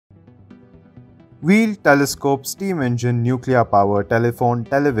Wheel, telescope, steam engine, nuclear power, telephone,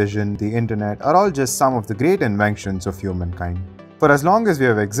 television, the internet are all just some of the great inventions of humankind. For as long as we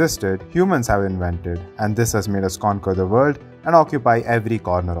have existed, humans have invented, and this has made us conquer the world and occupy every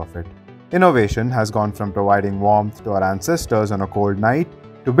corner of it. Innovation has gone from providing warmth to our ancestors on a cold night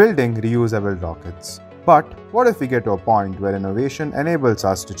to building reusable rockets. But what if we get to a point where innovation enables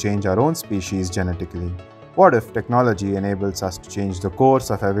us to change our own species genetically? What if technology enables us to change the course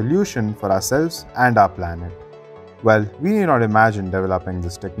of evolution for ourselves and our planet? Well, we need not imagine developing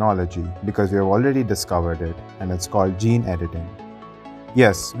this technology because we have already discovered it, and it's called gene editing.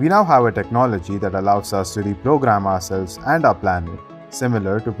 Yes, we now have a technology that allows us to reprogram ourselves and our planet,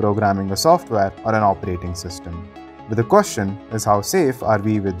 similar to programming a software or an operating system. But the question is, how safe are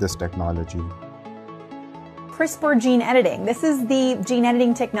we with this technology? CRISPR gene editing. This is the gene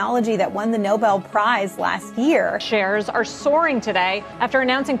editing technology that won the Nobel Prize last year. Shares are soaring today after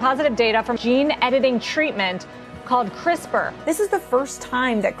announcing positive data from gene editing treatment called CRISPR. This is the first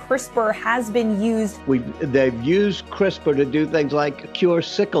time that CRISPR has been used. They've used CRISPR to do things like cure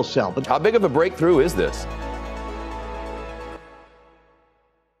sickle cell. How big of a breakthrough is this?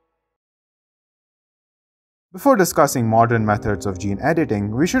 Before discussing modern methods of gene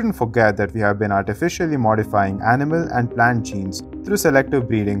editing, we shouldn't forget that we have been artificially modifying animal and plant genes through selective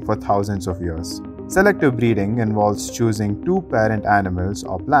breeding for thousands of years. Selective breeding involves choosing two parent animals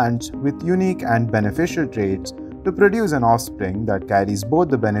or plants with unique and beneficial traits to produce an offspring that carries both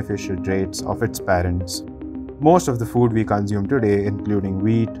the beneficial traits of its parents. Most of the food we consume today, including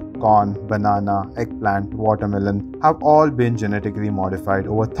wheat, corn, banana, eggplant, watermelon, have all been genetically modified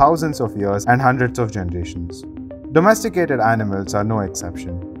over thousands of years and hundreds of generations. Domesticated animals are no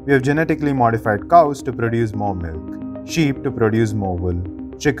exception. We have genetically modified cows to produce more milk, sheep to produce more wool,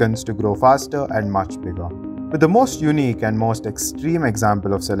 chickens to grow faster and much bigger. But the most unique and most extreme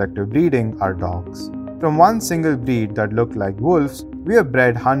example of selective breeding are dogs. From one single breed that looked like wolves, we have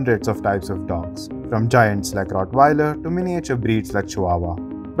bred hundreds of types of dogs, from giants like Rottweiler to miniature breeds like Chihuahua.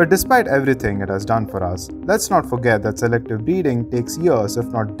 But despite everything it has done for us, let's not forget that selective breeding takes years, if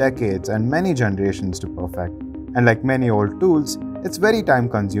not decades, and many generations to perfect. And like many old tools, it's very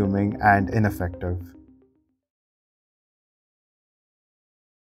time-consuming and ineffective.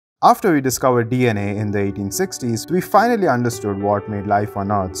 After we discovered DNA in the 1860s, we finally understood what made life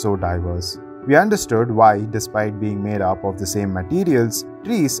on Earth so diverse. We understood why, despite being made up of the same materials,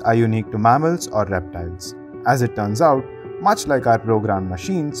 trees are unique to mammals or reptiles. As it turns out, much like our programmed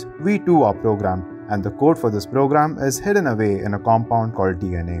machines, we too are programmed, and the code for this program is hidden away in a compound called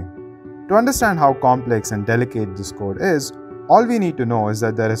DNA. To understand how complex and delicate this code is, all we need to know is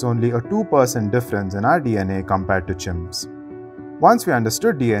that there is only a 2% difference in our DNA compared to chimps. Once we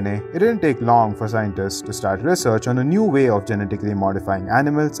understood DNA, it didn't take long for scientists to start research on a new way of genetically modifying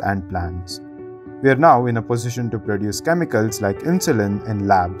animals and plants. We are now in a position to produce chemicals like insulin in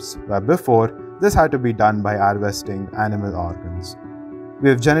labs, where before, this had to be done by harvesting animal organs. We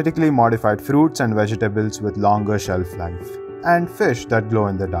have genetically modified fruits and vegetables with longer shelf life, and fish that glow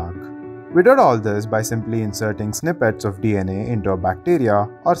in the dark. We did all this by simply inserting snippets of DNA into a bacteria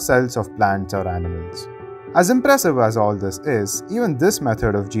or cells of plants or animals. As impressive as all this is, even this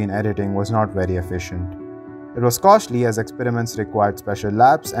method of gene editing was not very efficient. It was costly as experiments required special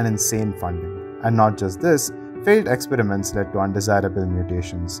labs and insane funding. And not just this, failed experiments led to undesirable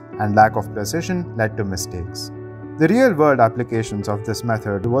mutations, and lack of precision led to mistakes. The real-world applications of this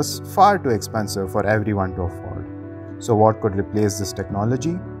method was far too expensive for everyone to afford. So what could replace this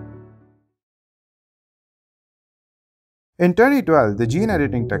technology? In 2012, the gene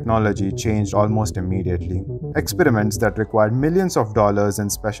editing technology changed almost immediately. Experiments that required millions of dollars in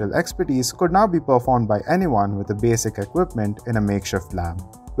special expertise could now be performed by anyone with the basic equipment in a makeshift lab.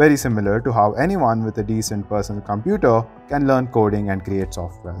 Very similar to how anyone with a decent personal computer can learn coding and create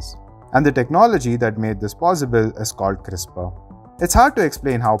softwares. And the technology that made this possible is called CRISPR. It's hard to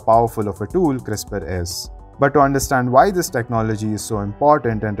explain how powerful of a tool CRISPR is. But to understand why this technology is so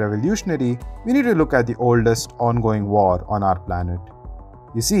important and revolutionary, we need to look at the oldest ongoing war on our planet.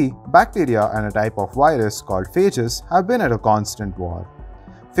 You see, bacteria and a type of virus called phages have been at a constant war.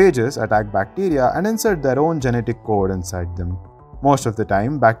 Phages attack bacteria and insert their own genetic code inside them. Most of the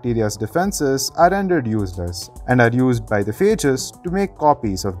time, bacteria's defenses are rendered useless and are used by the phages to make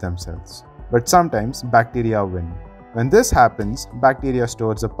copies of themselves. But sometimes, bacteria win. When this happens, bacteria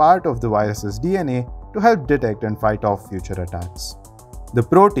stores a part of the virus's DNA to help detect and fight off future attacks. The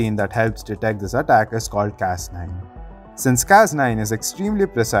protein that helps detect this attack is called Cas9. Since Cas9 is extremely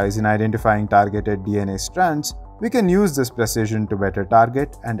precise in identifying targeted DNA strands, we can use this precision to better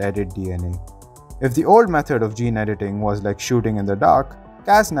target and edit DNA. If the old method of gene editing was like shooting in the dark,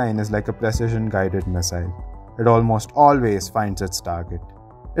 Cas9 is like a precision-guided missile. It almost always finds its target.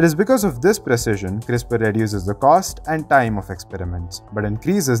 It is because of this precision, CRISPR reduces the cost and time of experiments, but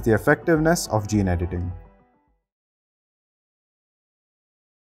increases the effectiveness of gene editing.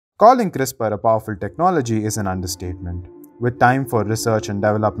 Calling CRISPR a powerful technology is an understatement. With time for research and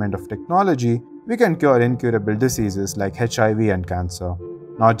development of technology, we can cure incurable diseases like HIV and cancer.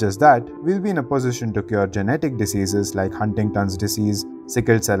 Not just that, we'll be in a position to cure genetic diseases like Huntington's disease,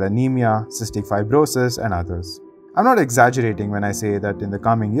 sickle cell anemia, cystic fibrosis, and others. I'm not exaggerating when I say that in the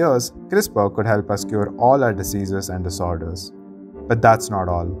coming years, CRISPR could help us cure all our diseases and disorders. But that's not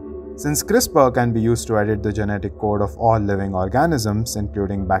all. Since CRISPR can be used to edit the genetic code of all living organisms,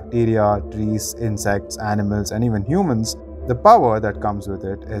 including bacteria, trees, insects, animals, and even humans, the power that comes with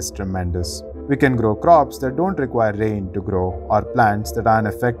it is tremendous. We can grow crops that don't require rain to grow, or plants that aren't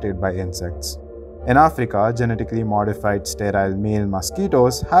affected by insects. In Africa, genetically modified sterile male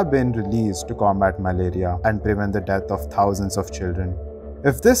mosquitoes have been released to combat malaria and prevent the death of thousands of children.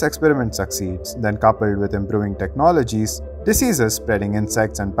 If this experiment succeeds, then coupled with improving technologies, diseases spreading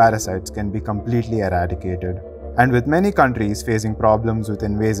insects and parasites can be completely eradicated. And with many countries facing problems with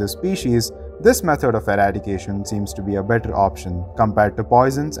invasive species, this method of eradication seems to be a better option compared to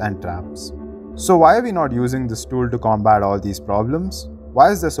poisons and traps. So why are we not using this tool to combat all these problems?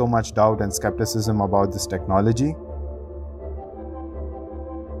 Why is there so much doubt and skepticism about this technology?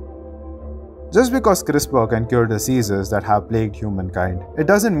 Just because CRISPR can cure diseases that have plagued humankind, it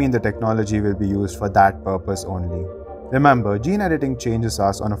doesn't mean the technology will be used for that purpose only. Remember, gene editing changes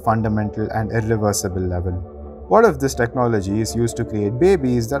us on a fundamental and irreversible level. What if this technology is used to create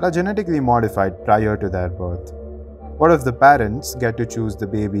babies that are genetically modified prior to their birth? What if the parents get to choose the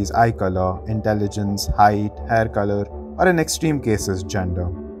baby's eye color, intelligence, height, hair color, or in extreme cases, gender?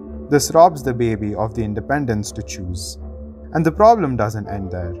 This robs the baby of the independence to choose. And the problem doesn't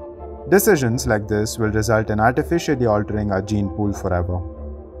end there. Decisions like this will result in artificially altering our gene pool forever.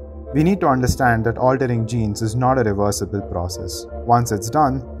 We need to understand that altering genes is not a reversible process. Once it's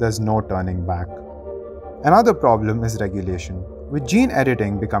done, there's no turning back. Another problem is regulation. With gene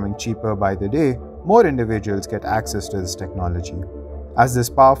editing becoming cheaper by the day, more individuals get access to this technology. As this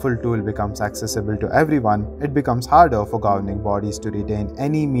powerful tool becomes accessible to everyone, it becomes harder for governing bodies to retain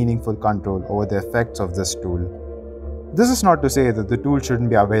any meaningful control over the effects of this tool. This is not to say that the tool shouldn't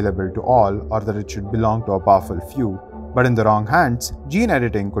be available to all or that it should belong to a powerful few, but in the wrong hands, gene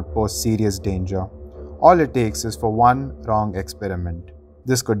editing could pose serious danger. All it takes is for one wrong experiment.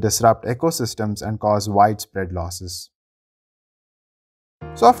 This could disrupt ecosystems and cause widespread losses.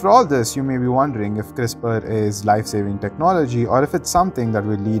 So after all this, you may be wondering if CRISPR is life-saving technology or if it's something that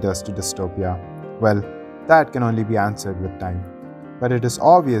will lead us to dystopia. Well, that can only be answered with time. But it is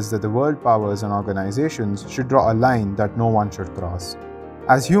obvious that the world powers and organizations should draw a line that no one should cross.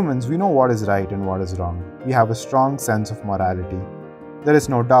 As humans, we know what is right and what is wrong. We have a strong sense of morality. There is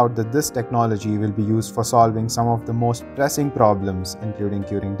no doubt that this technology will be used for solving some of the most pressing problems, including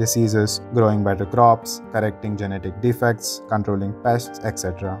curing diseases, growing better crops, correcting genetic defects, controlling pests,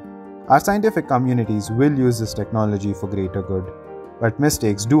 etc. Our scientific communities will use this technology for greater good. But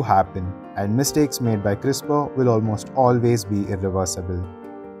mistakes do happen, and mistakes made by CRISPR will almost always be irreversible.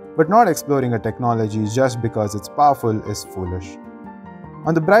 But not exploring a technology just because it's powerful is foolish.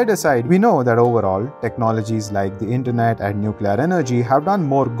 On the brighter side, we know that overall, technologies like the internet and nuclear energy have done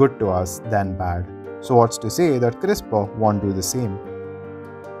more good to us than bad. So what's to say that CRISPR won't do the same?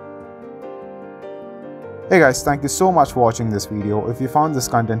 Hey guys, thank you so much for watching this video. If you found this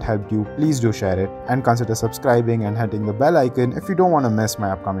content helped you, please do share it and consider subscribing and hitting the bell icon if you don't want to miss my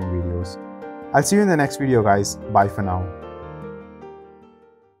upcoming videos. I'll see you in the next video guys. Bye for now.